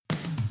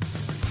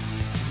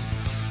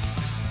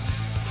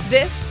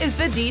This is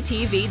the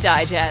DTV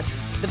Digest,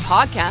 the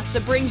podcast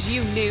that brings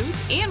you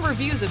news and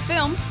reviews of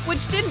films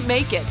which didn't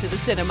make it to the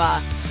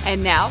cinema.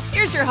 And now,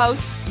 here's your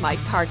host,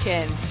 Mike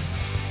Parkin.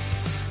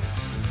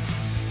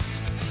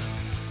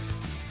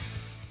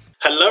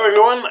 Hello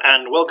everyone,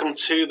 and welcome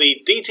to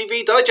the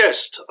DTV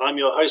Digest. I'm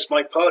your host,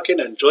 Mike Parkin,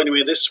 and joining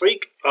me this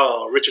week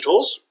are Richard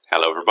Hawes.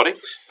 Hello everybody.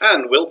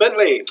 And Will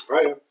Bentley.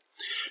 Right.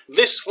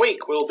 This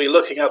week we'll be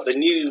looking at the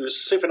new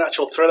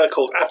supernatural thriller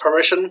called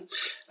Apparition.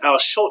 Our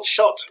short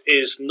shot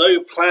is No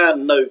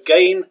Plan, No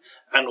Gain,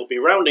 and we'll be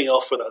rounding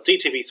off with our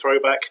DTV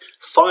Throwback,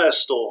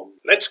 Firestorm.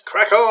 Let's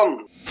crack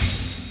on!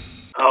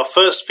 Our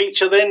first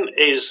feature then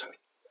is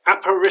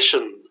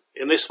Apparition.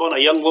 In this one, a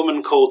young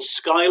woman called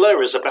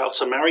Skylar is about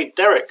to marry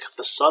Derek,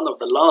 the son of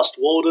the last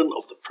warden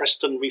of the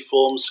Preston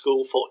Reform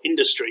School for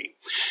Industry,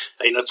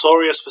 a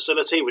notorious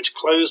facility which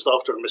closed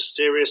after a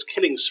mysterious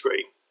killing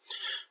spree.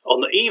 On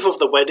the eve of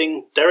the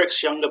wedding,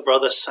 Derek's younger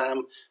brother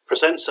Sam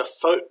presents a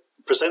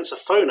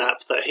phone app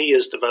that he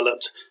has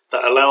developed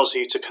that allows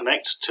you to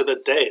connect to the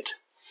dead.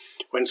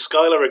 When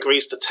Skylar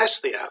agrees to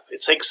test the app,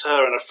 it takes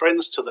her and her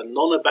friends to the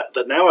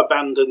now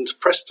abandoned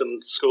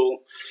Preston School,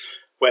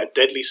 where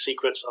deadly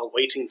secrets are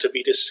waiting to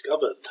be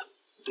discovered.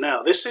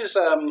 Now, this is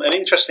an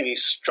interestingly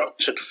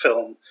structured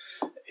film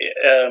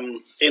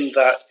in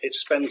that it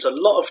spends a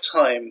lot of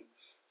time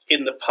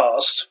in the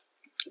past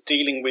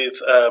dealing with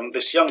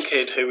this young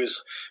kid who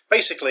is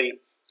basically,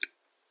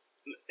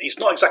 he's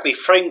not exactly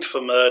framed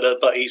for murder,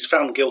 but he's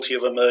found guilty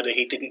of a murder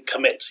he didn't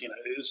commit. You know,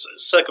 his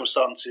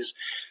circumstances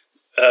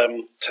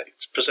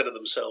presented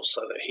themselves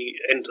so that he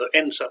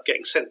ends up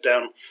getting sent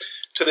down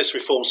to this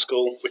reform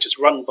school, which is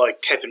run by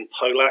Kevin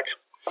Pollak.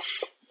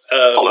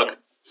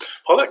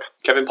 Pollock?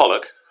 Kevin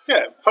Pollock?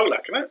 Yeah,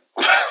 Pollak, isn't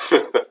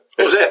it?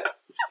 Is it?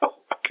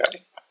 Okay.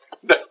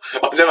 No,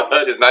 I've never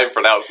heard his name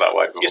pronounced that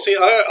way before. You see,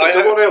 is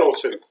there one L or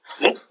two?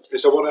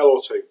 Is there one L or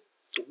two?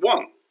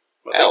 One.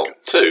 L?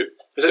 Two?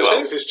 Is it two?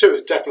 If it's two,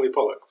 it's definitely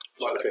Pollock,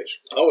 like the fish.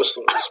 I always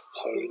thought it was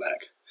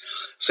Pollak.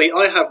 See,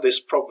 I have this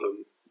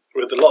problem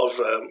with a lot of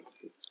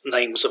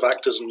names of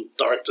actors and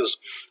directors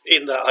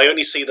in that I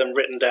only see them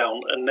written down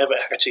and never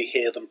actually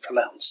hear them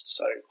pronounced.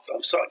 So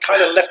I'm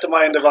kind of left to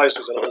my own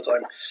devices a lot of the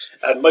time,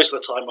 and most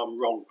of the time I'm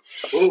wrong.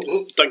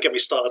 Don't get me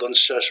started on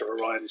Saoirse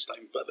Ryan's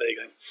name, but there you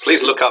go.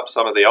 Please look up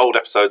some of the old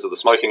episodes of The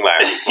Smoking Lamb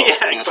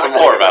yeah, exactly.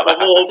 for more about that.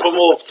 For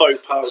more faux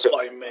pas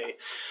by me.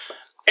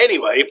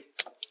 Anyway,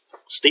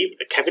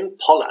 Kevin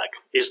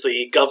Pollak is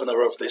the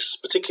governor of this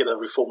particular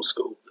reform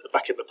school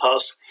back in the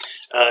past.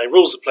 He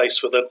rules the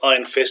place with an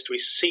iron fist. We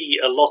see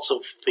a lot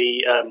of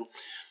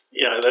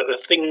the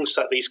things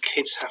that these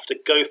kids have to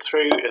go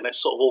through, and it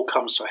sort of all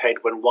comes to a head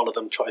when one of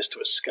them tries to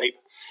escape.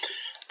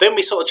 Then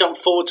we sort of jump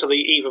forward to the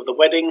eve of the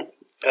wedding,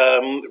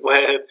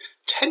 where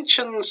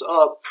tensions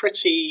are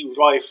pretty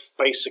rife,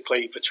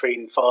 basically,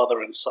 between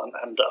father and son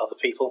and other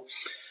people.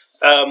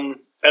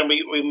 And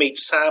we meet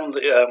Sam,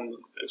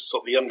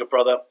 sort of the younger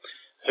brother,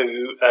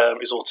 who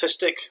is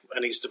autistic,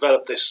 and he's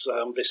developed this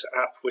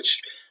app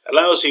which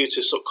allows you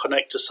to sort of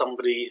connect to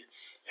somebody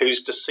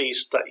who's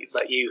deceased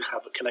that you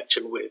have a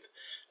connection with,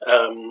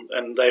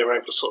 and they are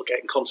able to sort of get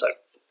in contact.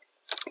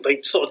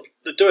 They sort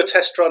of do a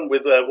test run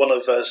with one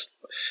of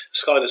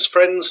Skylar's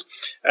friends,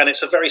 and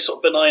it's a very sort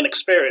of benign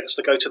experience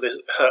to go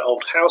to her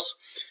old house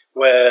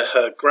where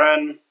her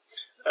gran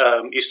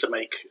used to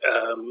make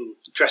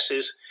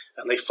dresses.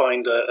 And they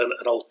find an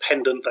old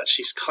pendant that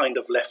she's kind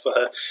of left for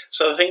her.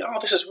 So they think, oh,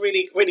 this is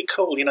really, really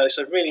cool. You know, it's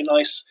a really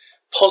nice,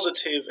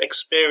 positive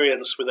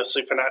experience with a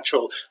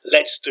supernatural.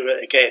 Let's do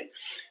it again.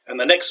 And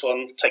the next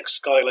one takes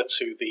Skylar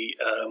to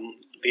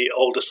the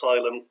old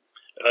asylum,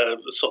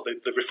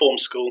 the reform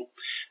school,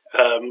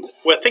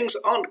 where things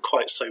aren't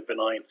quite so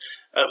benign.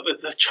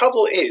 The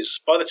trouble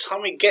is, by the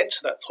time we get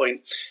to that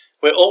point,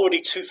 we're already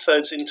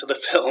 2/3 into the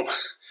film,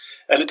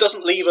 and it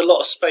doesn't leave a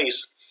lot of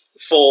space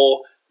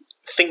for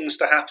things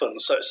to happen,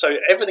 so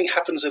everything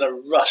happens in a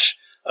rush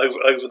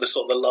over the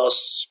sort of the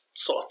last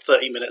sort of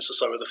 30 minutes or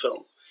so of the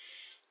film.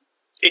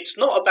 It's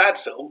not a bad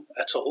film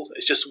at all.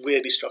 It's just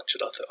weirdly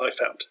structured. I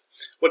found.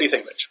 What do you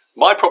think, Rich?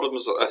 My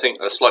problems, I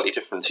think, are slightly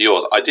different to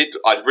yours. I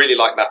really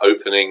like that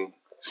opening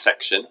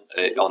section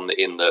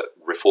in the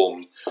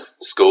reform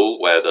school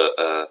where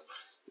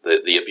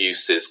the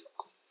abuse is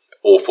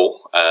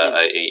awful.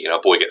 A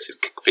boy gets his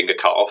finger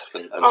cut off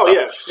and stuff.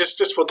 Yeah,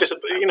 just for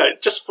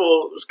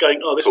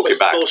going, oh, this place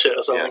is bullshit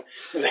or something.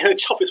 Yeah. And then they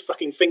chop his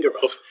fucking finger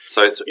off.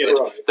 So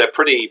they're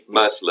pretty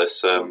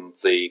merciless.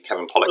 The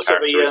Kevin Pollak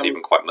character is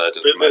even quite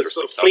murderous. The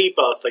sort of flea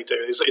bath they do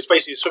is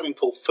basically a swimming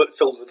pool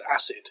filled with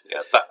acid.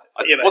 Yeah,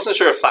 I wasn't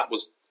sure if that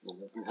was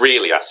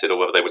really acid or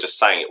whether they were just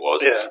saying it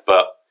was. Yeah.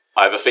 But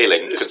I have a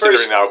feeling,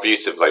 considering how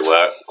abusive they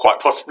were, quite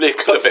possibly it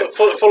could have been.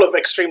 Full of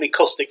extremely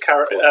caustic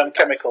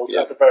chemicals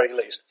at the very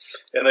least.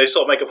 And they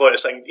sort of make a point of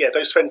saying, yeah,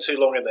 don't spend too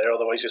long in there,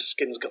 otherwise your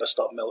skin's going to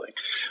start melting.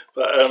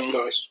 But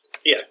nice.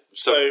 Yeah,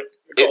 so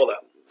got all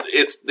that.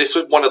 This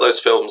was one of those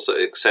films that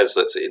it says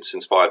that it's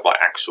inspired by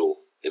actual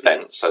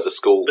event. So the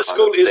school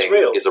is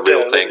real. Is a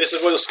real thing. It's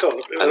a real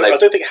school. I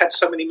don't think it had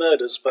so many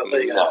murders, but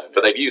there you go. No,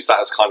 but they've used that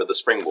as kind of the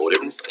springboard.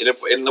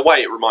 In the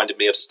way, it reminded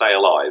me of Stay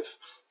Alive,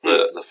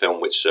 the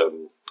film, which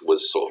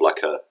was sort of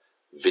like a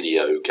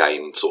video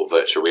game sort of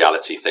virtual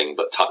reality thing,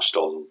 but touched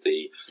on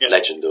the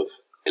legend of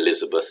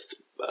Elizabeth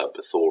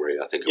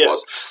Bathory, I think it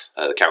was,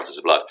 the Countess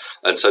of Blood.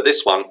 And so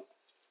this one,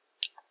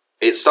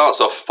 it starts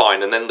off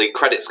fine, and then the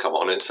credits come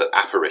on, and it's an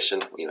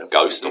apparition,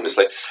 ghost,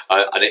 obviously,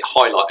 and it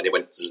highlighted, it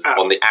went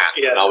on the app,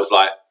 and I was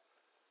like,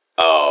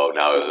 oh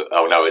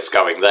no, it's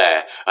going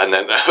there, and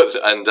then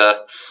and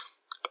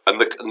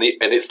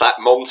it's that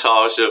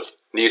montage of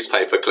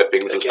newspaper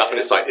clippings and stuff, and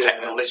it's like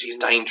technology's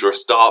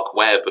dangerous, dark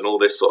web, and all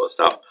this sort of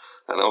stuff,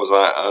 and I was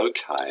like,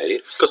 okay,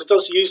 because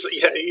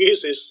it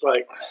uses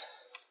like.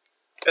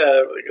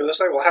 They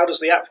say, well, how does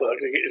the app work?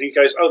 And he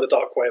goes, the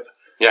dark web.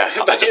 Yeah,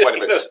 I just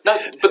went a bit. No,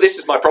 but this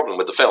is my problem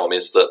with the film,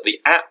 is that the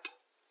app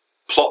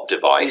plot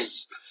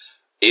device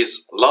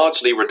is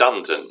largely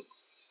redundant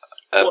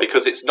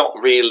because it's not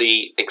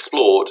really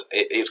explored.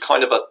 It's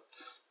kind of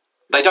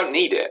they don't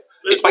need it.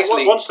 It's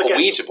basically a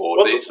Ouija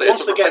board. Once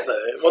they get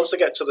there, once they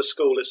get to the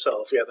school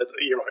itself, you're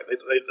right,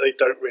 they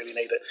don't really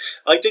need it.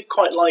 I did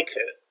quite like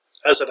it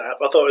as an app.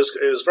 I thought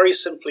it was very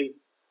simply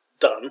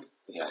done.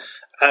 Yeah.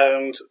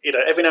 And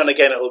every now and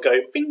again it'll go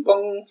bing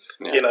bong,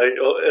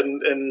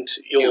 and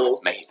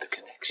you've made the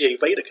connection. Yeah,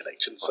 you've made a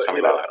connection. So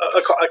something like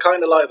that. I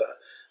kind of like that,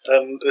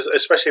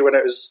 especially when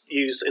it was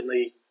used in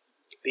the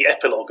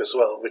epilogue as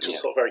well, which was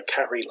sort of very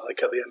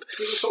Carrie-like at the end. It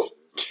was sort of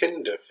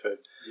Tinder for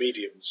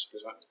mediums,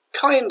 is that?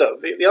 Kind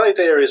of. The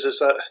idea is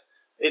that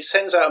it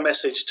sends out a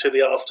message to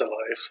the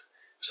afterlife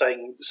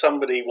saying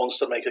somebody wants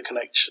to make a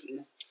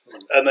connection.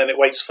 And then it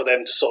waits for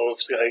them to sort of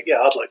go,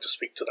 I'd like to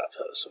speak to that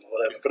person or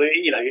whatever. But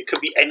it could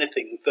be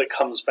anything that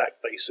comes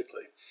back,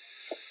 basically.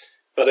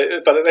 But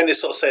then it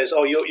sort of says,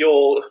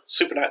 your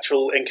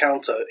supernatural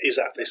encounter is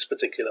at this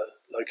particular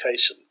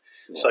location.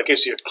 Yeah. So it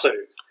gives you a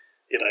clue.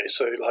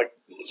 So like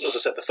as I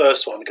said, the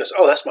first one goes,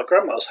 that's my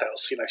grandma's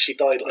house. She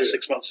died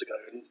 6 months ago,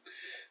 and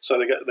so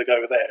they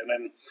go there, and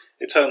then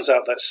it turns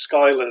out that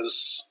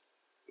Skylar's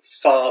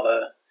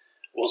father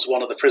was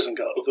one of the prison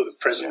guards.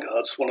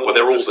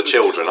 They're all the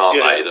children, aren't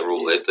they? They're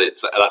all.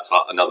 That's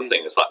like another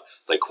thing. It's like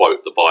they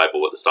quote the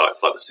Bible at the start.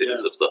 It's like the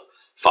sins of the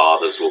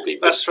fathers will be.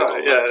 That's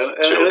right. Yeah,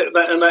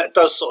 and that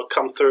does sort of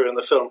come through in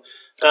the film.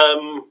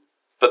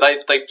 But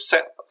they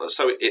set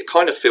so it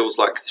kind of feels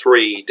like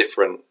three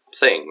different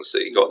things. So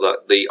you got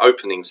the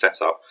opening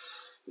setup,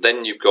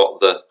 then you've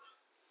got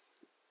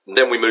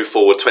Then we move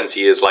forward 20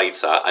 years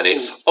later, and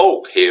it's,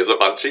 here's a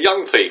bunch of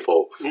young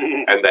people,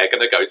 and they're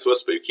going to go to a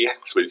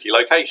spooky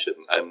location,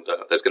 and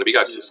there's going to be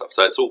ghosts and stuff.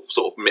 So it's all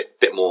sort of a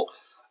bit more,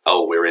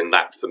 we're in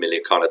that familiar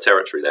kind of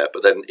territory there.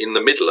 But then in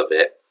the middle of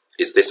it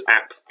is this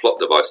app plot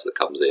device that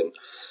comes in,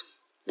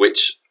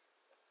 which,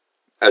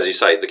 as you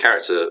say, the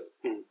character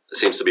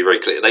seems to be very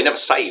clear. They never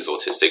say he's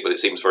autistic, but it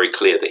seems very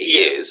clear that he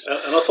is.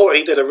 And I thought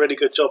he did a really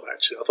good job,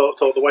 actually. I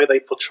thought the way they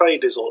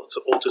portrayed his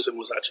autism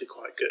was actually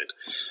quite good.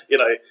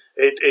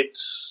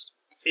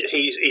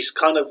 He's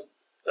kind of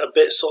a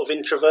bit sort of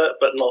introvert,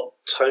 but not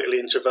totally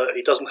introvert.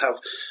 He doesn't have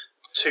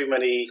too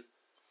many...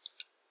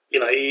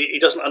 he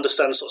doesn't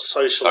understand sort of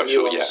social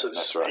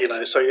nuances. Yeah, that's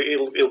right. So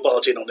he'll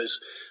barge in on his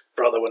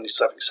brother when he's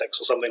having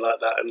sex or something like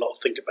that and not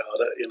think about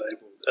it,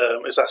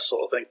 it's that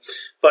sort of thing.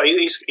 But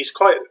he's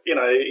quite,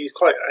 he's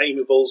quite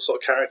amiable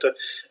sort of character.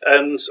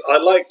 And I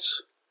liked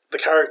the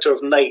character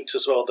of Nate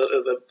as well,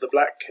 the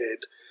black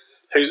kid,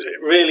 who's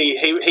really,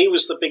 he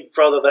was the big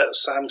brother that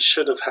Sam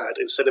should have had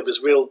instead of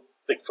his real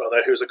big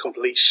brother, who was a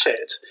complete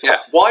shit. Yeah,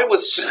 why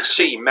was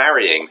she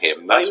marrying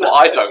him? That's what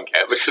I don't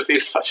get, because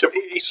he's such a jerk.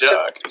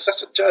 He's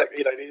such a jerk.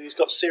 He's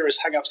got serious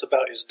hang-ups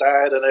about his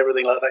dad and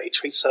everything like that. He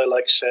treats her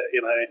like shit.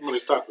 Well,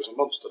 his dad was a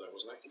monster, though,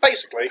 wasn't he?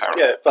 Basically,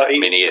 apparently. Yeah. But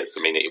he is.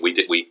 I mean,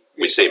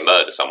 we see him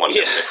murder someone.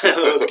 Yeah, at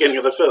the beginning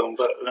of the film.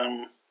 But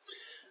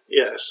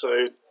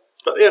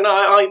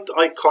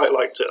I quite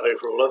liked it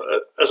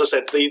overall. As I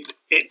said,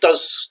 it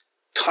does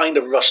kind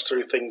of rush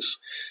through things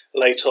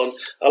late on.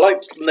 I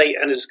liked Nate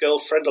and his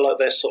girlfriend. I like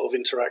their sort of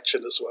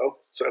interaction as well.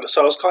 So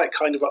I was quite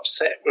kind of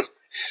upset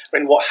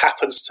when what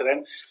happens to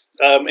them.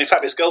 In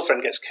fact, his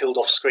girlfriend gets killed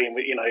off screen.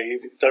 But, you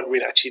don't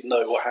really actually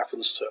know what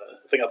happens to her.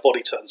 I think her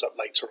body turns up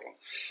later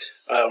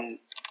on.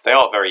 They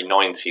are very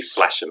 90s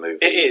slasher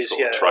movie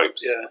sort of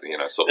tropes.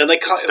 Yeah. Sort of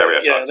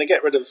stereotypes. And they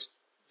get rid of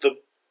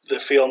the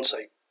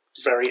fiance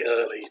very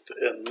early,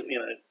 and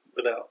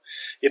without,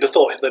 you'd have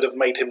thought they'd have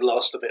made him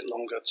last a bit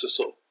longer to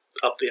sort of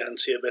up the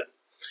ante a bit.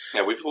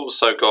 Yeah, we've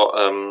also got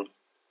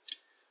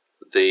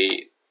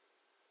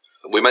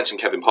we mentioned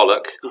Kevin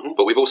Pollak,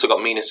 but we've also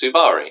got Mina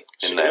Suvari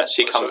in there.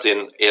 She comes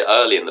in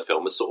early in the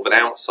film as sort of an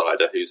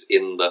outsider who's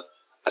in the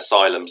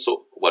asylum,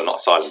 not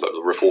asylum, but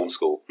the reform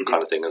school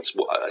kind of thing. And is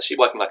she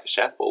working like a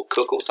chef or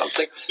cook or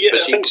something? Yeah, but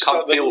she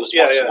kind of feels she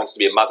wants to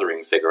be a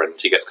mothering figure, and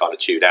she gets kind of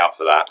chewed out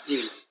for that.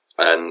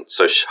 And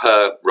so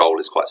her role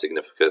is quite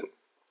significant.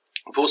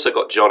 We've also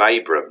got John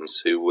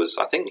Abrams, who was,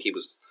 I think he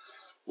was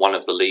one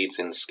of the leads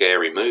in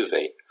Scary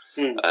Movie,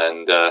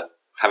 and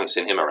haven't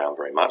seen him around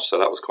very much, so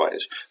that was quite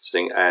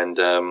interesting. And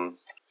the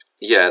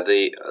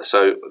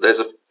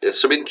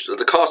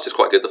cast is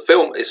quite good. The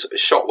film is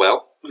shot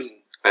well,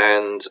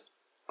 and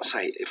I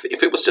say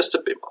if it was just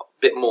a bit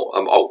more.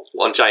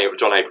 On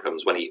John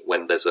Abrahams,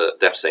 when there's a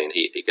death scene,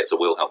 he gets a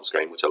Wilhelm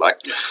scream, which I like.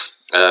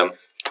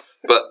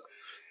 But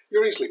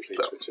you're easily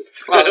pleased, Richard.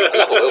 Well, I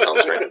love a Wilhelm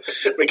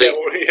scream. We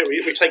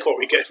take what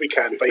we get if we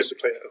can,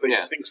 basically, out of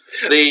these things.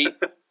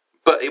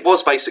 But it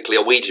was basically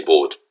a Ouija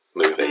board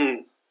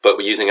movie, but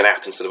we're using an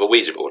app instead of a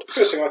Ouija board. The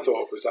first thing I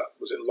thought was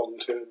it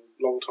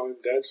Long Time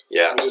Dead?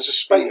 Yeah. There's a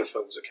spate of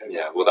films that came out.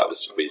 Yeah, well, that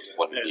was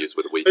one we used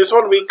with a Ouija. There's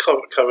one we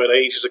covered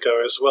ages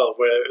ago as well,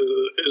 where it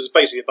was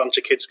basically a bunch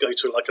of kids go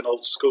to like an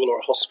old school or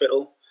a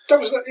hospital. That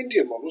was that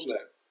Indian one, wasn't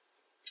it?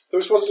 There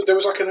was one. There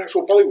was like an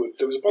actual Bollywood.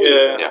 There was a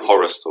Bollywood. Yeah,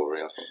 horror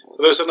story. I think.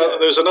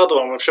 There was another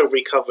one I'm sure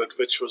we covered,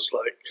 which was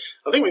like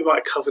I think we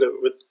might have covered it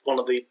with one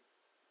of the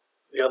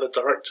other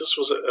directors.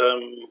 Was it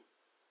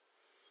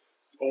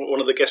one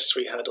of the guests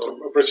we had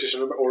on a British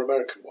or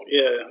American one?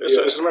 Yeah,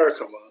 it was an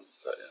American one.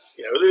 But,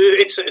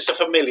 it's a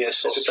familiar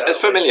sort of. It's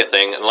a familiar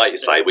thing, and like you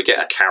say, we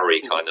get a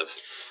Carrie kind of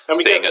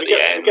thing at the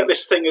end. We get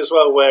this thing as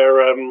well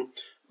where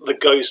the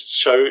ghost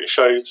showed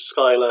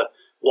Skylar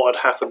what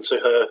had happened to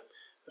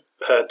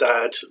her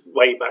dad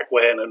way back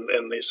when,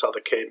 and this other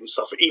kid and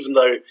stuff. Even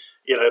though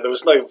there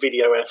was no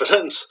video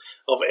evidence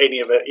of any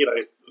of it,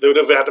 there would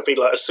have had to be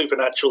like a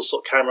supernatural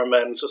sort of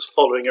cameraman just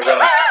following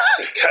around,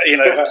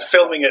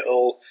 filming it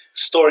all,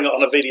 storing it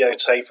on a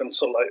videotape, and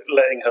sort of like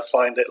letting her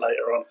find it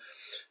later on.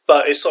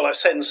 But it sort of like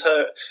sends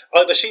her,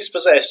 either she's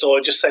possessed or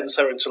it just sends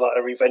her into like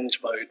a revenge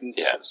mode, and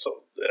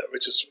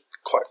which is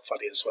quite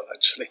funny as well,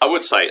 actually. I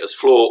would say, as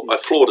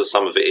flawed as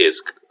some of it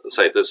is,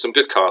 there's some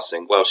good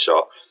casting, well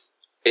shot.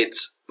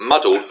 It's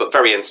muddled but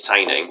very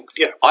entertaining.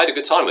 Yeah, I had a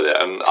good time with it,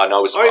 and I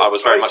was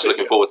very much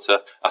looking forward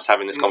to us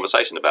having this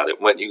conversation about it.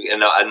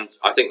 And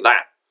I think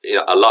that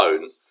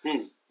alone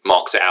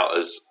marks it out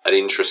as an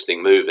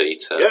interesting movie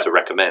to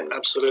recommend.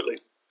 Absolutely.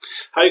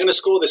 How are you going to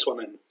score this one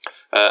then?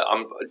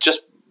 I'm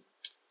just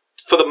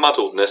for the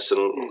muddledness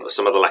and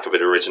some of the lack of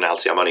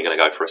originality. I'm only going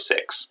to go for a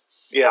 6.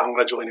 Yeah, I'm going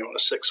to join you on a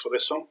 6 for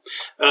this one.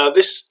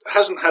 This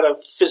hasn't had a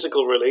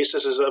physical release.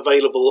 This is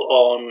available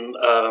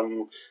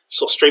on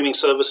sort of streaming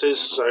services.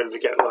 So if you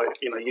get like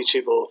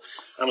YouTube or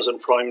Amazon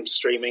Prime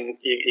streaming,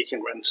 you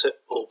can rent it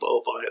or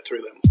buy it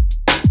through them.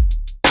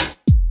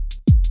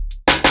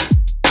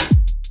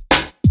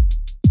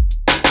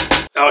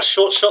 Our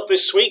short shot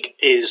this week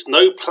is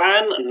No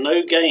Plan,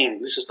 No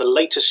Gain. This is the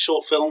latest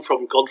short film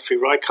from Godfrey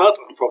Ryckewaert.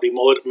 I'm probably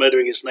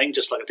murdering his name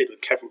just like I did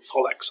with Kevin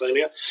Pollak's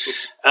earlier.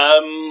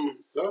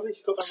 No, I think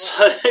you got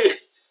that right. So,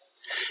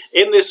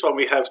 in this one,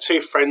 we have two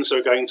friends who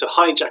are going to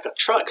hijack a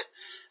truck,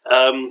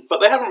 but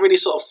they haven't really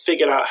sort of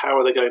figured out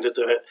how they're going to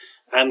do it,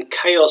 and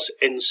chaos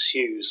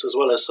ensues, as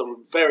well as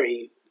some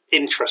very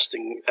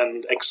interesting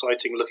and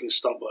exciting-looking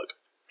stunt work.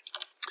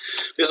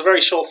 This is a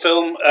very short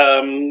film,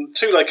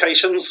 2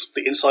 locations,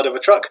 the inside of a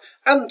truck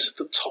and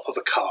the top of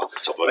a car.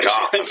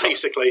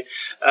 Basically.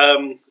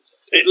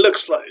 It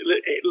looks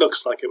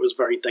like it was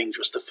very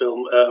dangerous to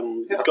film.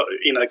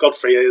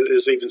 Godfrey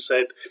has even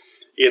said,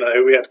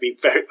 we had to be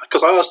very...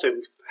 Because I asked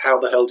him, how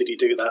the hell did you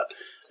do that?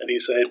 And he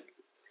said,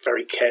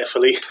 very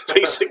carefully,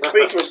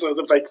 basically, was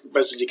the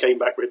message he came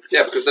back with.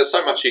 Yeah, because there's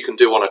so much you can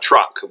do on a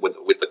truck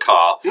with the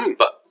car,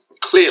 but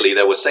clearly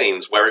there were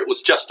scenes where it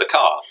was just a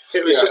car.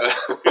 It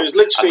was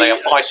literally and they are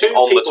fighting two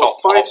on people the top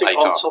fighting of a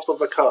on car. top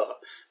of a car.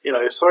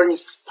 Throwing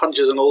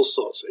punches and all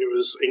sorts. It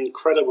was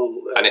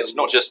incredible. And it's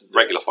not just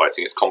regular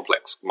fighting, it's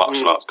complex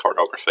martial arts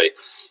choreography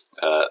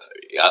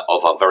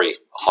of a very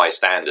high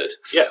standard.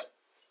 Yeah.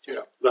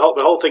 Yeah. The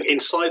whole thing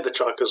inside the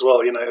truck as well,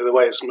 the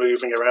way it's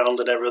moving around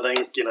and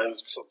everything,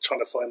 sort of trying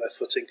to find their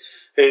footing.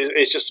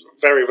 It's just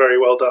very, very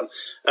well done.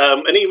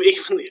 And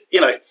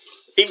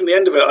even the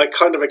end of it, I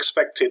kind of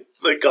expected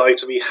the guy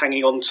to be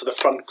hanging on to the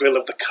front grille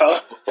of the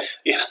car.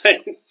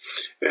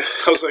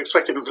 I was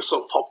expecting him to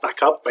sort of pop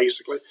back up,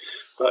 basically.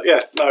 But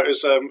yeah, no, it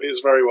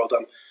was very well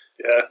done.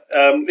 Yeah,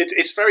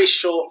 it's very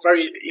short,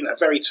 very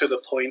to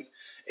the point.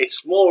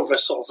 It's more of a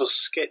sort of a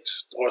skit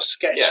or a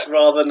sketch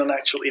rather than an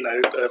actual,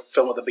 a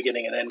film at the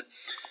beginning and end.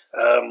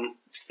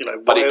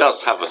 But it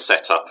does have a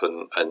setup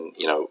and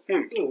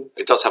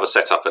it does have a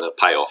setup and a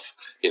payoff.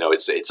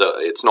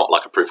 It's not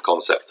like a proof of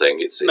concept thing.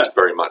 It's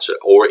very much,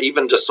 or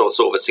even just sort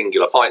of a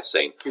singular fight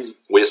scene.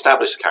 We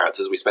establish the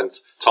characters. We spend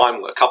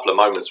time, a couple of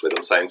moments with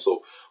them, saying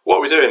sort of, what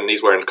are we doing? And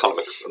he's wearing kind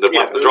of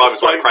the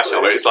driver's wearing a crash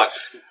helmet. It's like,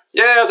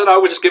 I don't know.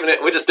 We're just doing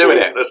it. Let's just do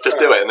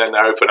it. And then they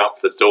open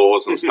up the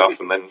doors and stuff,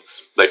 and then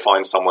they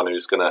find someone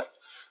who's going to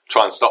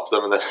try and stop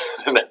them, and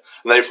then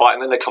they fight,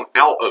 and then they come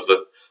out of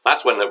the.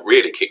 That's when it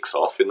really kicks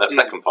off in that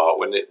second part,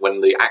 when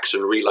the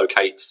action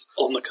relocates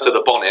on the car, to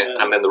the bonnet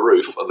and then the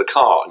roof of the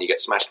car, and you get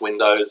smashed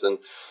windows and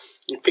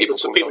people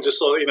just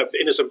sort of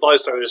innocent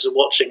bystanders are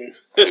watching.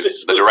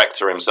 The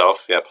director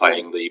himself,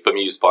 playing the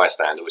bemused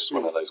bystander, which is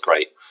one of those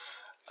great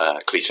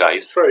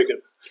cliches. Very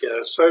good.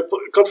 Yeah. So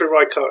Godfrey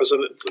Ryckewaert is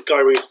the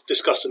guy we've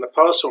discussed in the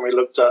past when we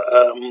looked at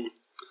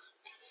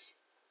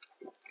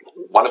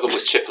One of them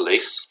was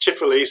Chippolice.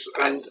 Chippolice,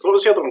 and what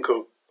was the other one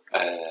called?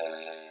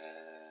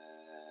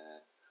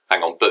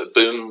 Hang on,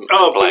 Boom.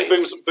 Oh,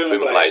 Blades. Boom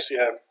and Blades.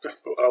 Yeah,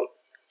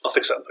 I'll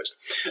fix that in post.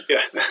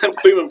 Yeah,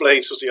 Boom and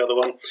Blades was the other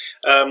one.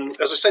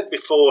 As I said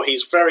before,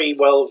 he's very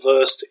well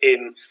versed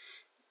in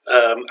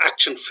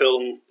action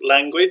film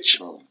language.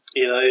 Boom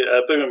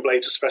and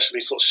Blades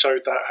especially sort of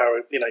showed that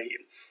how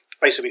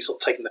basically sort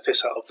of taking the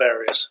piss out of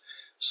various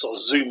sort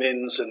of zoom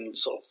ins and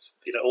sort of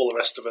all the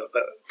rest of it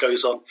that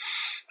goes on.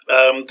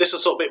 This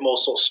is sort of a bit more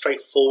sort of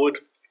straightforward.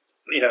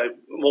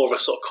 More of a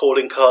sort of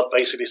calling card,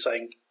 basically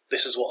saying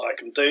this is what I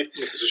can do.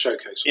 Yeah, it's a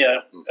showcase.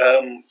 Yeah,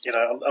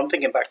 I'm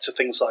thinking back to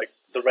things like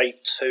The Raid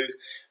 2,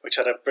 which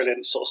had a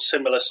brilliant sort of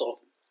similar sort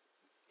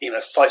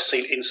of fight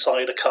scene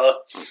inside a car.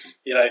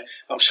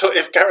 I'm sure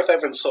if Gareth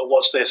Evans sort of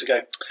watched this and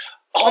go,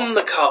 on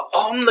the car,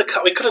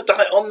 we could have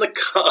done it on the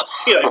car,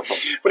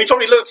 but he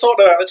probably thought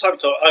about it at the time,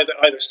 thought either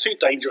it's too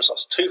dangerous or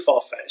it's too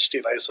far-fetched,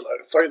 so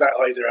like, throw that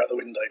idea out the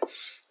window,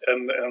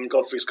 and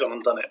Godfrey's gone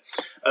and done it.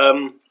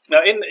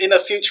 Now, in a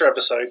future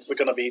episode, we're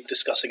going to be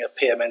discussing a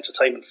PM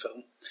Entertainment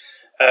film,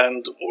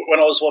 and when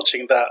I was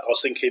watching that, I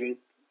was thinking,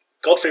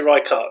 Godfrey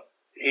Ryckewaert,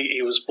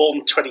 he was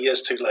born 20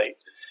 years too late.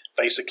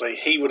 Basically,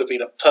 he would have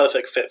been a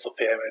perfect fit for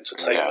PM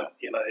Entertainment.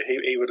 Yeah.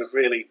 He would have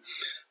really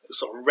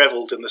sort of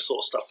revelled in the sort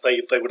of stuff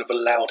they would have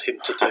allowed him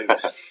to do.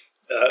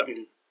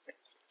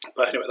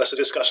 But anyway, that's a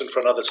discussion for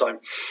another time.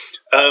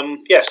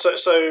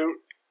 So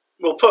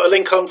we'll put a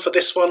link on for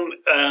this one,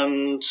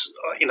 and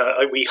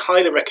we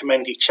highly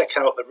recommend you check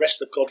out the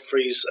rest of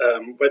Godfrey's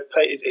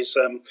webpage, his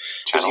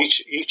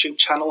YouTube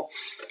channel.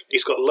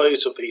 He's got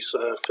loads of these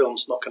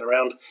films knocking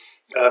around.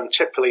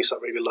 Chippolice I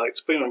really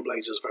liked. Boom and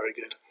Blades is very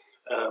good.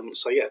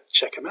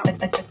 Check him out.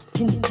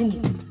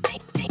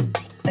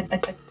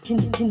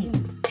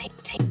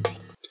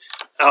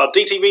 Our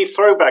DTV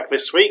Throwback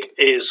this week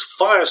is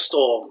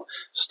Firestorm,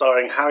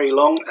 starring Howie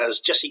Long as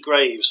Jesse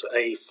Graves,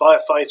 a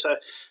firefighter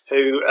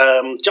who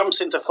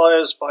jumps into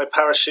fires by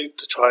parachute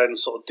to try and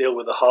sort of deal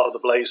with the heart of the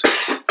blaze.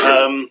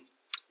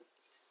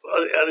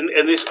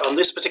 On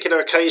this particular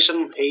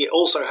occasion, he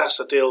also has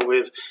to deal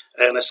with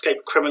an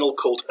escaped criminal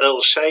called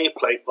Earl Shea,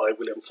 played by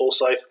William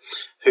Forsythe,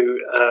 who,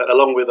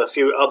 along with a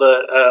few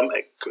other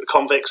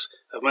convicts,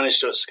 have managed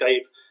to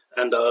escape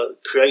and are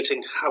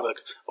creating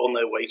havoc on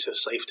their way to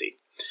safety.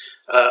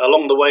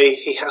 Along the way,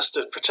 he has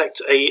to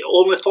protect a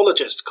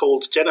ornithologist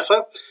called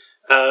Jennifer,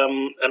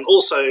 and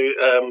also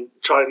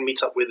try and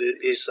meet up with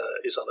his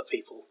other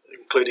people,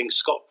 including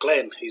Scott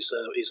Glenn, his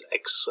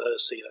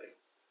ex-CO.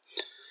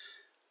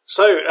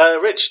 So,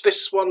 Rich,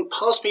 this one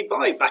passed me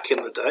by back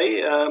in the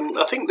day.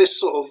 I think this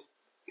sort of,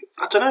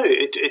 I don't know,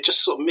 it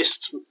just sort of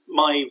missed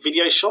my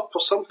video shop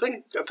or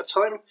something at the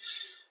time.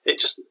 It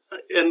just,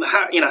 and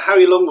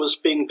Howie Long was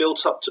being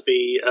built up to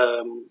be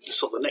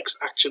sort of the next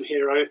action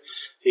hero.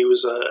 He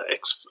was an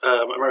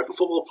ex-American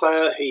football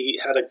player. He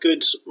had a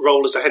good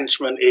role as a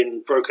henchman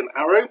in Broken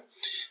Arrow,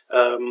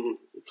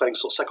 playing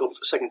sort of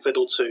second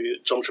fiddle to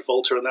John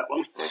Travolta in that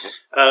one.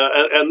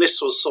 Mm-hmm. And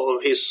this was sort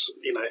of his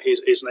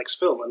next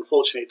film.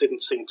 Unfortunately, it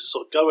didn't seem to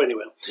sort of go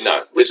anywhere.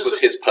 No, this was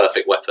his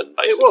perfect weapon,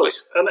 basically. It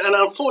was, and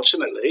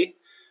unfortunately,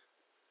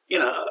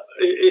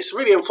 it's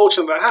really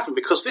unfortunate that happened,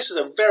 because this is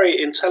a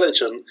very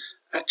intelligent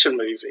action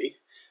movie.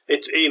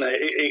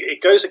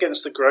 It goes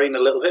against the grain a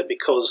little bit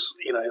because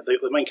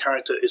the main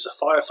character is a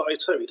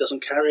firefighter. He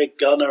doesn't carry a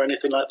gun or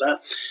anything like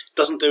that.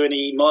 Doesn't do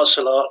any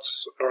martial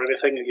arts or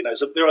anything.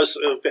 There is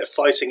a bit of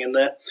fighting in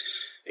there.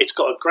 It's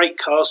got a great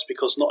cast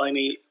because not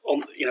only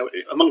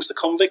amongst the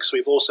convicts,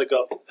 we've also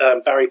got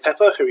Barry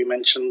Pepper, who we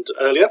mentioned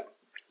earlier.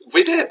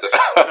 We did.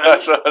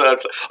 I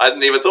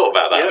hadn't even thought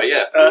about that.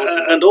 Yeah. But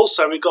yeah, and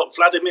also we got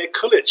Vladimir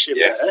Kulich in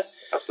there. Yes,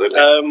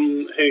 absolutely.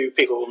 Who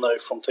people will know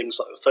from things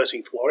like The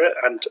 13th Warrior,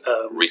 and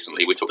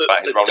recently we talked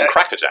about his role in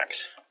Crackerjack.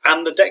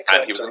 And The Deck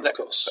Collector, and he was in of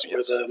course,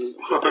 yes.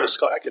 with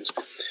Scott Adkins.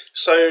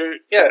 So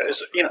yeah,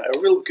 it's a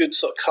real good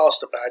sort of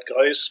cast of bad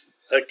guys.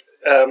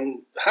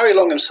 Howie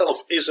Long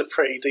himself is a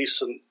pretty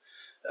decent.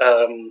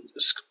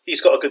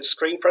 He's got a good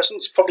screen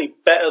presence, probably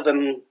better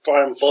than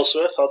Brian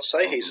Bosworth, I'd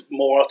say. He's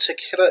more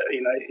articulate,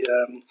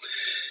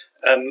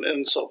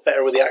 and sort of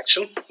better with the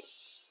action.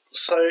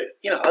 So,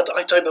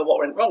 I don't know what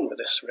went wrong with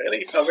this,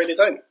 really. I really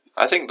don't.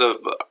 I think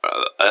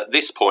at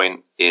this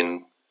point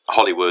in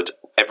Hollywood,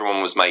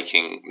 everyone was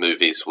making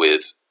movies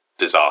with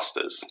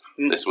disasters.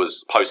 This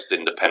was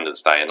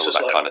post-Independence Day and all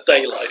that kind of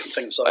thing. Daylight and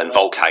things like that. And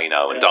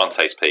Volcano and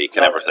Dante's Peak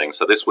and everything.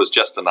 So this was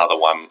just another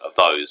one of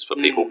those for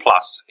people.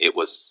 Plus, it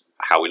was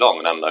Howie Long,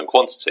 an unknown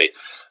quantity,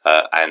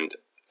 and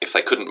if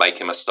they couldn't make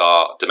him a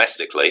star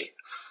domestically,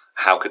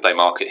 how could they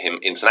market him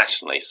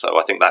internationally? So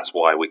I think that's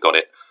why we got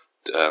it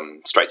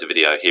straight to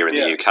video here in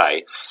the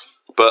UK.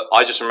 But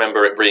I just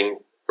remember it being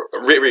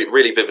really,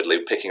 really vividly,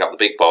 picking up the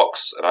big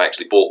box, and I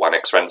actually bought one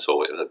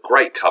ex-rental. It was a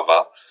great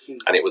cover,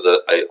 and it was an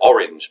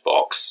orange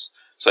box,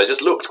 so it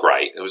just looked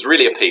great. It was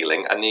really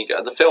appealing, and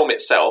the film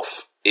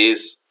itself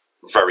is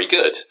very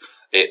good.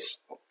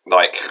 It's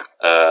like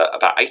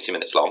about 80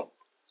 minutes long.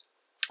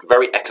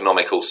 very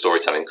economical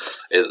storytelling.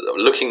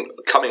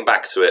 Coming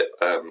back to it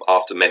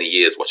after many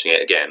years watching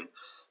it again,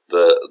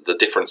 the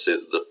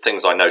differences, the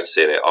things I notice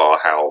in it are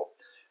how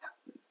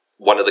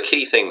one of the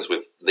key things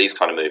with these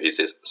kind of movies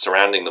is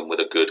surrounding them with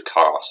a good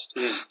cast.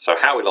 So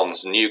Howie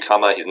Long's a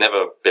newcomer; he's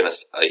never been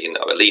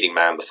a leading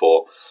man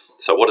before.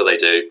 So what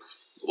do?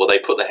 Well, they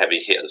put the heavy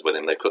hitters with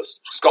him. They put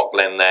Scott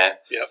Glenn there,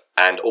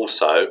 and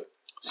also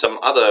some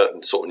other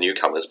sort of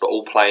newcomers, but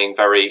all playing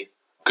very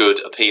good,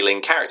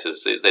 appealing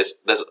characters. There's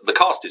the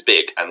cast is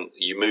big, and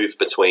you move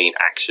between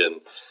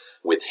action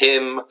with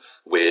him,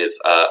 with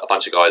a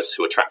bunch of guys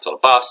who are trapped on a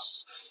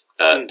bus,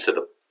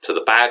 to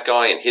the bad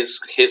guy and his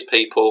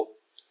people,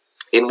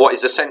 in what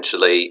is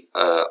essentially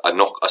a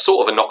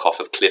sort of a knockoff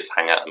of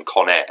Cliffhanger and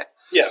Con Air.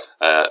 Yeah.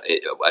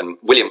 And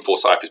William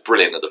Forsythe is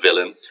brilliant at the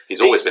villain.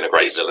 He's always been a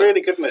great villain. He's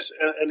really good in this,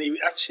 and he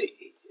actually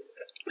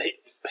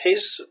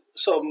his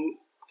sort of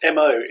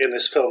MO in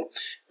this film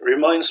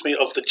reminds me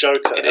of the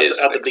Joker at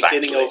the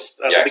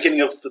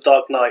beginning of The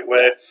Dark Knight,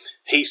 where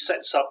he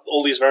sets up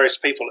all these various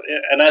people,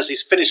 and as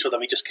he's finished with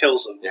them, he just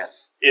kills them. Yeah,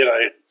 you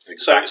know.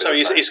 Exactly so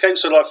he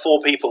escapes with like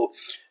 4 people,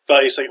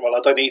 but he's like, "Well, I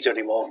don't need you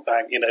anymore."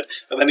 Bang, you know.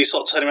 And then he's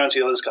sort of turning around to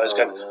the other guys,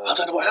 going, "I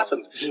don't know what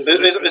happened."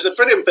 There's a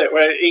brilliant bit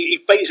where he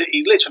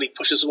literally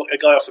pushes a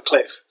guy off a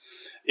cliff,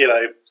 you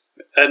know,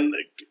 and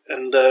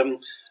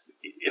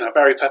you know,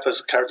 Barry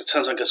Pepper's character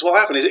turns around and goes, "What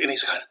happened?" And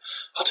he's going,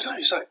 "I don't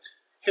know."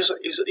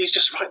 He's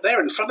just right there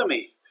in front of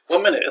me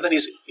 1 minute, and then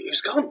he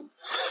was gone.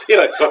 You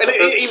know, and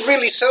he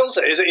really sells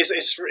it.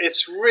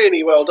 It's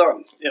really well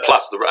done. You know?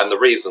 Plus, the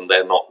reason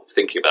they're not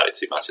thinking about it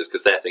too much is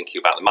because they're thinking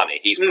about the money.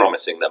 He's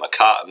promising them a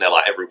cut, and they're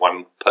like, every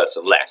one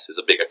person less is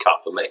a bigger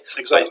cut for me.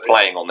 Exactly. So he's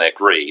playing on their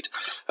greed.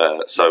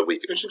 It's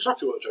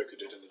exactly what Joker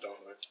did in The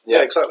Dark Knight.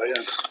 Yeah, exactly.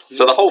 Yeah.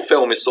 So the whole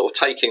film is sort of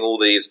taking all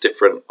these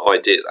different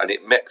ideas, and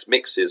it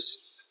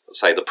mixes,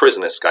 say, the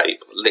prison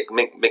escape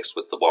mixed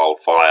with the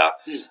wildfire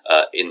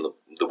in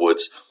the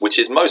woods, which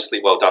is mostly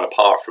well done,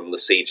 apart from the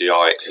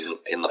CGI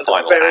in the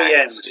final very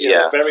act.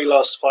 The very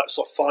last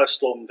sort of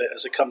firestorm bit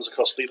as it comes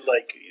across the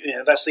lake. You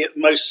know, that's the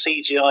most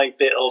CGI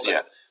bit of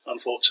it,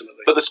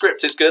 unfortunately. But the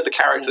script is good, the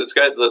characters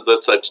good,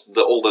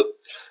 all the,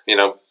 you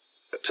know,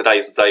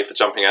 today's the day for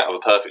jumping out of a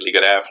perfectly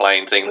good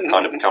airplane thing that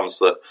kind of becomes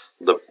the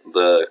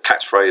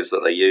catchphrase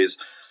that they use.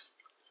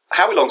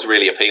 Howie Long's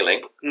really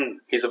appealing.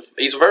 He's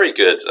a very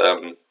good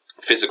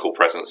physical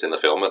presence in the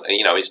film, and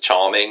you know, he's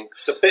charming.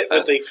 The bit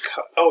with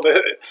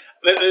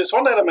there's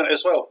one element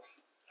as well.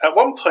 At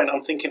one point, I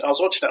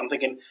was watching it, I'm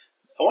thinking,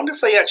 I wonder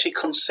if they actually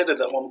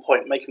considered at one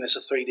point making this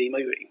a 3D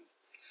movie.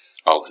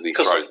 Oh, because he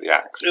throws the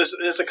axe.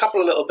 There's a couple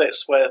of little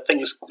bits where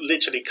things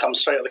literally come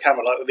straight at the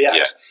camera, like with the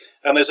axe.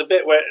 Yeah. And there's a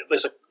bit where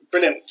there's a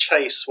brilliant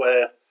chase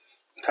where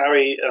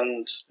Harry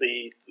and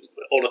the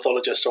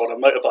ornithologist are on a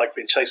motorbike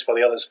being chased by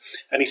the others,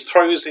 and he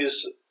throws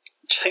his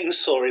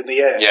chainsaw in the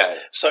air,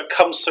 so it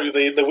comes through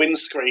the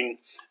windscreen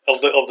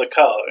of the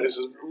car. It's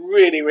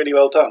really, really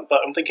well done.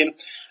 But I'm thinking,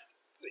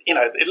 you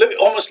know, it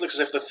almost looks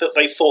as if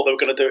they thought they were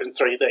going to do it in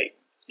 3D,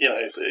 you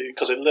know,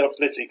 because it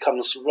literally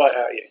comes right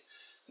at you.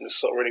 And it's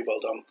sort of really well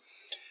done.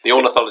 The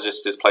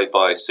ornithologist is played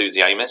by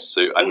Susie Amos,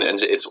 and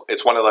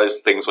it's one of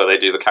those things where they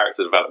do the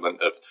character development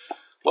of,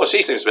 well,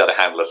 she seems to be able to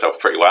handle herself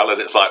pretty well, and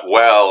it's like,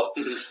 well,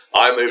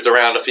 I moved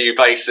around a few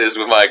bases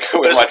with my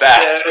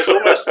dad. Yeah,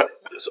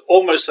 it's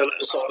almost a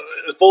sort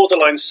of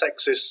borderline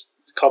sexist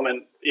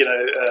comment, you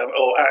know,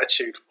 or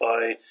attitude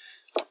by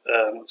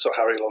sort of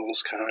Harry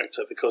Long's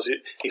character, because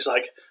he's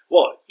like,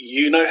 "What?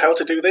 You know how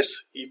to do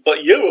this?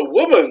 But you're a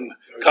woman,"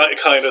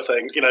 kind of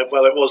thing. You know,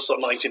 well, it was sort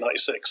of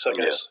 1996, I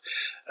guess.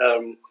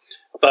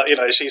 But you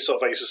know, she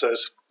sort of basically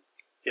says,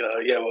 you know,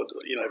 well,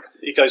 you know,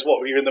 he goes, "What,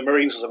 were you in the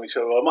Marines or something?" She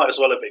goes, "Well, I might as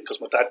well have been, because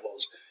my dad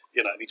was."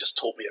 You know, and he just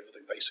taught me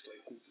everything, basically.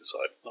 It's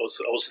like, I was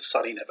the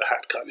son he never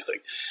had, kind of thing.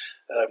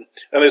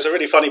 And there's a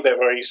really funny bit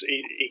where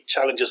he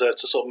challenges her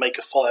to sort of make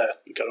a fire,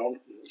 go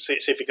on, see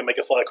if he can make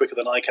a fire quicker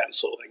than I can,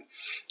 sort of thing.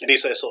 And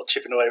he's there sort of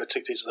chipping away with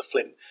 2 pieces of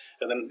flint,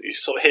 and then you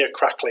sort of hear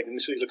crackling,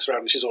 and he looks around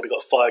and she's already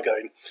got a fire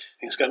going. And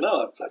he's going,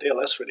 "Oh, bloody hell,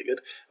 that's really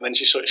good." And then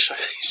she's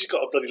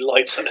got a bloody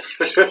lighter.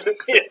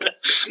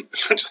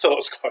 I just thought it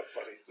was quite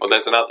funny. Well,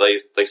 there's another.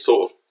 They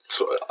sort of.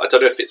 I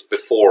don't know if it's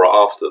before or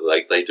after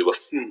they do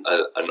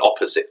an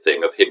opposite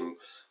thing of him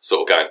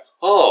sort of going,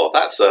 "Oh,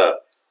 that's an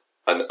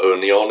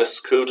unionis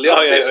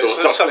culiatis," or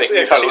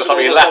something,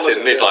 something in Latin.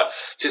 And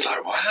she's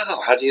like,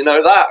 "Wow, how do you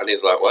know that?" And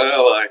he's like,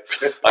 "Well,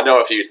 I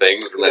know a few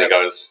things." And then he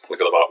goes, "Look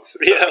at the box."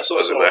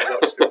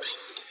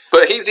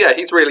 But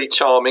he's really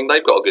charming.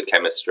 They've got a good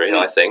chemistry,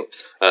 I think.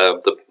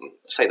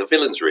 The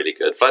villain's really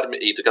good.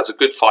 He does a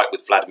good fight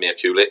with Vladimir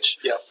Kulich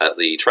at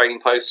the training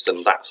post,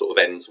 and that sort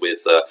of ends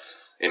with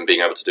him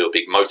being able to do a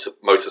big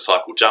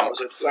motorcycle jump.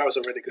 That was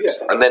a really good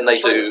stunt. And then they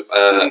do.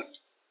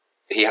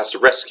 He has to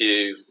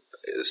rescue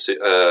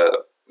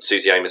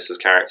Susie Amos's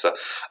character,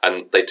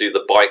 and they do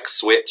the bike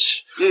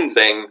switch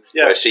thing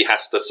where she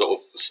has to sort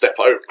of step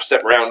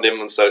around him,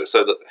 and so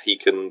that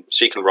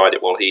she can ride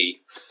it while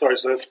he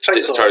throws the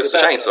chainsaw and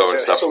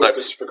stuff. It's always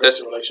good to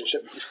progress the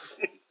relationship.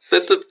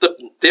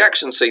 The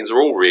action scenes are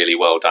all really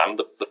well done.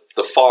 The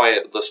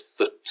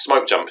the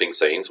smoke jumping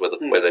scenes where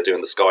they're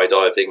doing the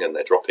skydiving and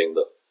they're dropping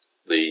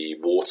the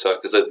water,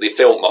 because the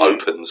film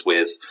opens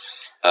with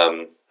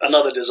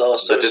another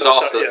disaster. The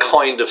disaster that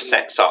kind of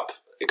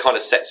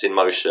sets in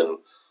motion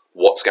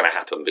what's going to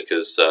happen,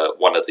 because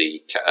one of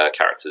the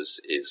characters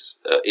is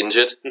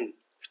injured in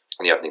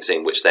the opening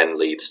scene, which then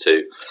leads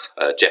to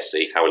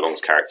Jesse, Howie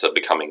Long's character,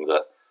 becoming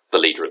the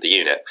leader of the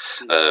unit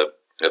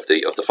of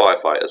the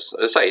firefighters.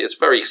 As I say, it's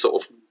very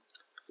sort of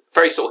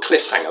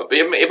cliffhanger. But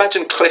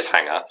imagine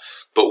cliffhanger,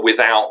 but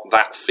without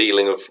that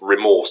feeling of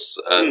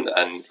remorse and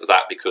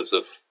that because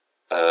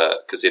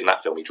in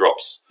that film he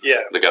drops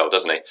the girl,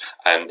 doesn't he?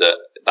 And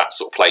that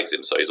sort of plagues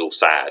him, so he's all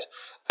sad.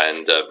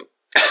 And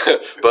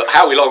but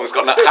Howie Long's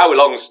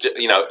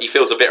he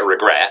feels a bit of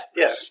regret.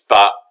 Yeah.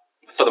 But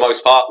for the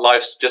most part,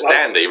 life's just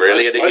dandy,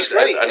 really. And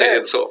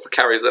it sort of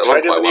carries it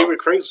along quite well. New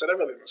recruits and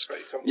everything. That's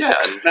great. Yeah,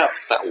 and now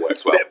that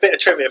works well. Bit of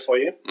trivia for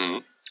you.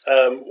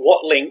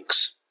 What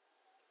links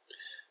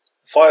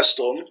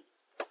Firestorm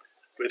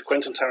with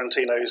Quentin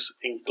Tarantino's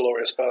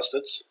Inglourious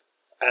Bastards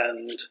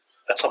and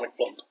Atomic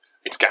Blonde?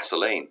 It's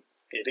Gasoline.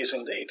 It is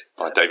indeed.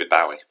 By David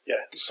Bowie.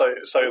 Yeah. So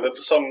the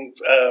song,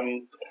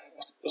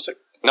 what's it?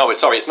 No,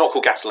 sorry, it's not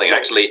called Gasoline. No.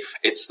 Actually,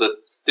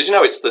 did you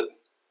know it's the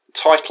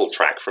title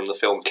track from the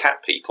film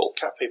Cat People?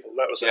 Cat People,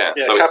 that was it. Yeah,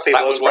 so Cat People,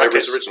 that was where it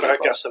was originally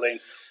from. Gasoline.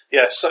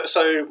 Yeah, so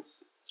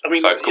I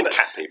mean, so it's called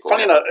Cat People.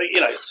 Funny enough,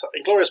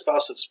 Inglourious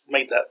Bastards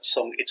made that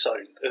song its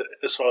own,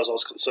 as far as I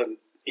was concerned.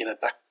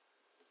 Back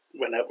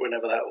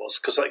whenever that was,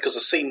 because the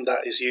scene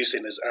that is used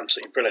in is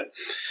absolutely brilliant.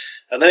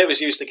 And then it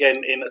was used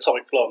again in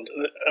Atomic Blonde.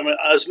 I mean,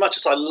 as much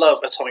as I love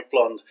Atomic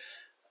Blonde,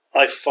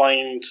 I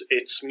find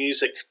its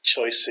music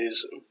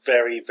choices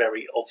very,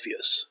 very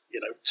obvious.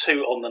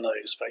 Too on the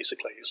nose,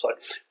 basically. It's like,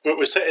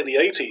 we're set in the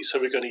 80s, so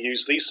we're going to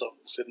use these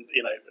songs. And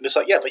it's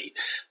like, yeah, but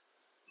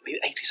the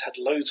 80s had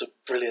loads of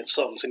brilliant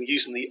songs, and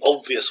using the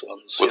obvious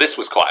ones. Well, this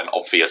was quite an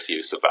obvious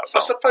use of that song.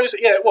 I suppose,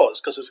 it was,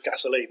 because it's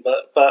Gasoline,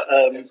 but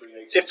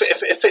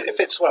it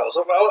fits well.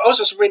 So I was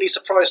just really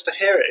surprised to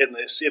hear it in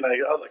this,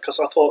 because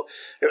I thought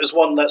it was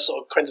one that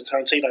sort of Quentin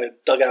Tarantino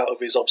dug out of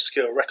his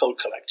obscure record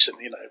collection,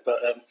 but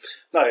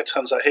no, it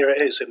turns out here it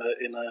is in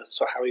a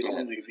sort of Howie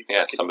Long movie.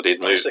 Yeah, somebody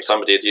had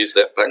used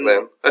it back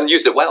then, and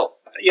used it well.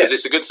 Because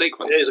it's a good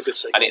sequence. It is a good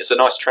sequence. And it's a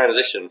nice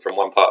transition from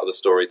one part of the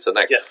story to the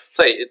next. Yeah.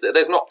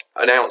 There's not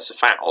an ounce of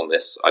fat on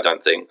this, I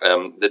don't think.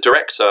 The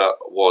director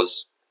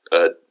was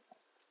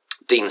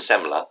Dean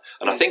Semler,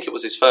 and I think it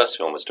was his first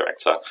film as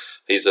director.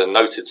 He's a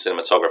noted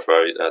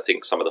cinematographer. I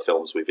think some of the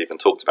films we've even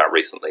talked about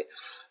recently,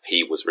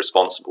 he was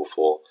responsible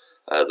for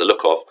the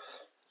look of.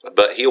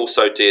 But he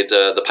also did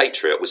The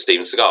Patriot with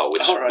Steven Seagal,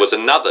 which was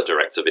another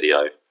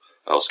direct-to-video,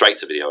 or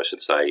straight-to-video, I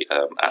should say, at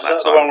that time.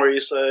 Is that the one where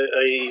he's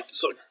a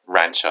sort of...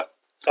 rancher?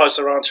 Oh, it's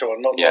a rancher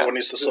one, not when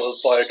he's the sort of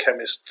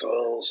biochemist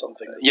or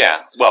something.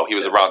 Yeah, well, he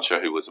was a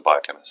rancher who was a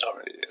biochemist. Oh,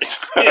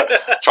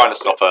 right. Trying to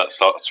stop a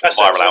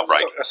viral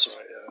outbreak. That's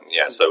right,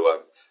 yeah.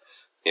 So,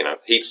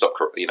 he'd stop,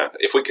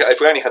 if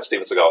we only had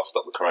Steven Seagal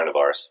stop the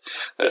coronavirus.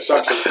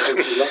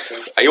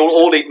 Exactly.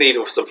 All he'd need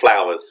was some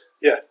flowers.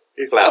 Yeah.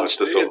 Flowers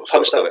to sort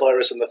punch that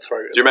virus in the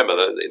throat. Do you remember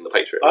in The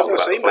Patriot? I've never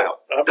seen that.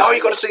 Oh,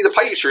 you got to see The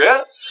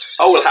Patriot?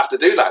 Oh, we'll have to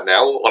do that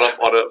now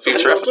on a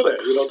future episode.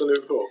 We've not done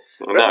it before.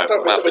 No,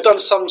 we've done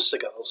some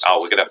Seagulls.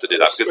 Oh, we're going to have to do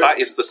that, because that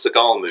is the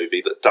Seagal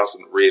movie that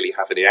doesn't really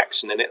have any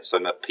action in it, so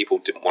that people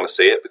didn't want to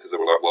see it, because they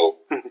were like, well,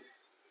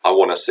 I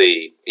want to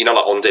see, like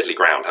On Deadly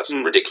Ground has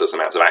ridiculous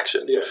amounts of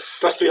action. Yeah,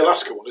 that's the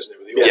Alaska one, isn't it?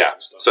 With the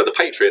So The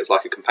Patriot is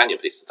like a companion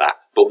piece to that,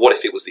 but what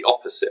if it was the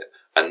opposite,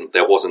 and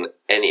there wasn't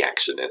any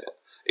action in it,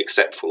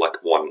 except for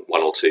like one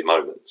or two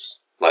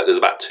moments? Like there's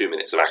about 2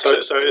 minutes of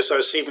action. So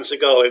Steven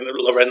Seagal in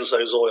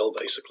Lorenzo's Oil,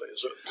 basically,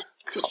 is it?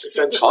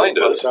 Kind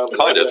of.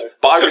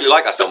 But I really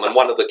like that film, and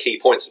one of the key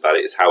points about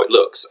it is how it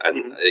looks.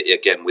 And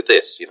again, with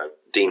this,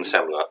 Dean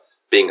Semler,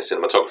 being a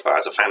cinematographer,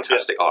 has a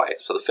fantastic eye,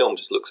 so the film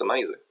just looks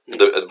amazing. And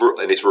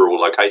its rural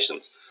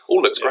locations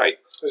all looks great.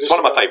 It's one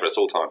of my favourites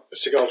all time.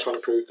 Is Seagal trying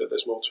to prove that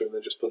there's more to him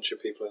than just punching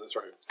people in the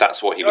throat?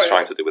 That's what he was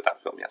trying to do with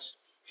that film, yes.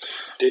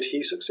 Did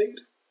he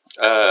succeed?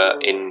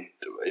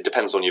 It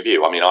depends on your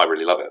view. I mean, I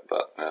really love it,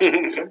 but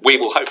we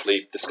will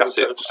hopefully discuss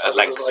it at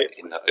length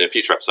in a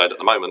future episode. At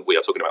the moment, we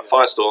are talking about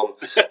Firestorm,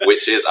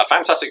 which is a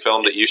fantastic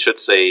film that you should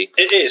see.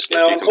 It is.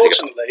 Now,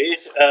 unfortunately,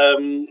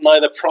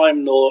 neither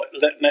Prime nor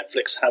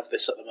Netflix have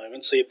this at the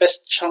moment, so your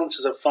best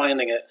chances of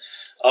finding it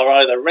are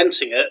either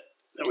renting it,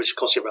 which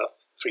costs you about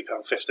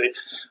 £3.50,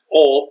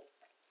 or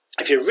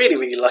if you're really,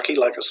 really lucky,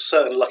 like a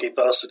certain lucky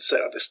bastard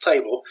sat at this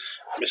table,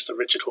 Mr.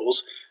 Richard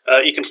Halls,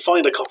 you can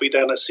find a copy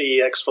down at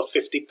CEX for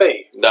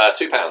 50p. No,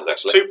 £2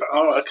 actually.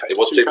 Oh, okay. It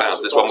was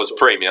 £2. This one was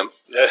premium.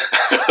 Yeah,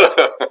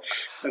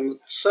 and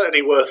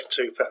certainly worth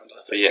 £2,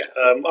 I think. Yeah.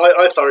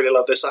 I thoroughly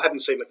love this. I hadn't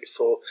seen it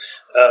before.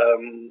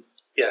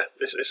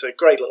 It's a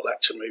great little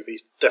action movie.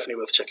 Definitely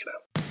worth checking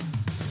out.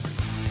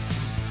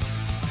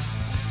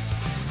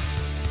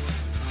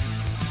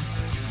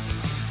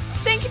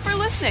 Thank you for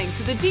listening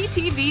to the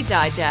DTV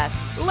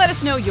Digest. Let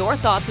us know your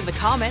thoughts in the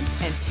comments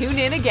and tune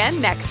in again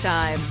next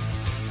time.